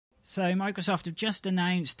So Microsoft have just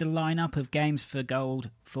announced the lineup of games for Gold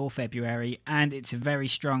for February, and it's a very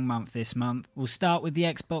strong month this month. We'll start with the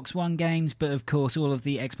Xbox One games, but of course all of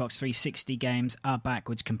the Xbox 360 games are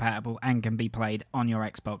backwards compatible and can be played on your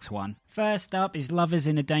Xbox One. First up is Lovers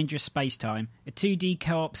in a Dangerous Spacetime, a 2D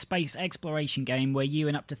co-op space exploration game where you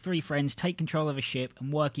and up to 3 friends take control of a ship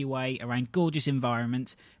and work your way around gorgeous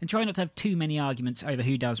environments and try not to have too many arguments over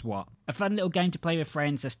who does what. A fun little game to play with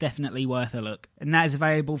friends that's definitely worth a look, and that is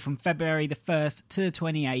available from February the 1st to the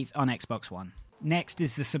 28th on Xbox One. Next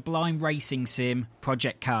is the sublime racing sim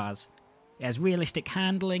Project Cars. It has realistic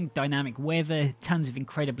handling, dynamic weather, tons of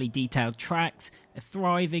incredibly detailed tracks, a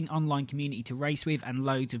thriving online community to race with, and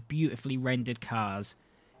loads of beautifully rendered cars.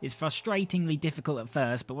 It's frustratingly difficult at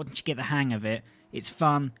first, but once you get the hang of it, it's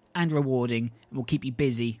fun and rewarding and will keep you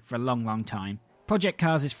busy for a long time. Project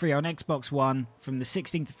Cars is free on Xbox One from the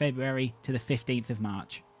 16th of February to the 15th of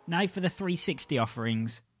March. Now for the 360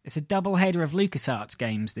 offerings. It's a double header of LucasArts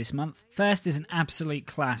games this month. First is an absolute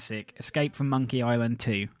classic, Escape from Monkey Island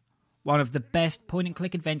 2. One of the best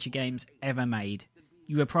point-and-click adventure games ever made.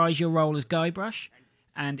 You reprise your role as Guybrush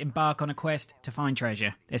and embark on a quest to find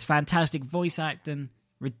treasure. There's fantastic voice acting,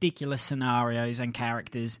 ridiculous scenarios and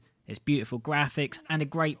characters. There's beautiful graphics and a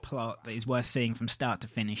great plot that is worth seeing from start to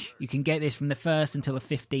finish. You can get this from the 1st until the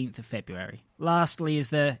 15th of February. Lastly is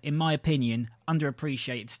the, in my opinion,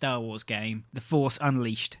 underappreciated Star Wars game, The Force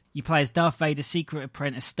Unleashed. You play as Darth Vader's secret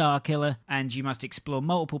apprentice Starkiller, and you must explore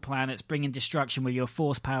multiple planets, bringing destruction with your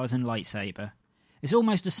Force powers and lightsaber. It's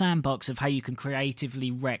almost a sandbox of how you can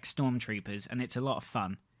creatively wreck stormtroopers, and it's a lot of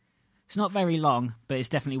fun. It's not very long, but it's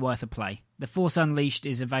definitely worth a play. The Force Unleashed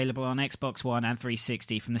is available on Xbox One and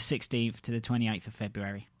 360 from the 16th to the 28th of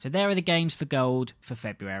February. So there are the games for Gold for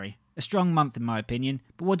February. A strong month in my opinion,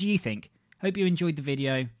 but what do you think? Hope you enjoyed the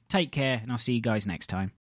video, take care, and I'll see you guys next time.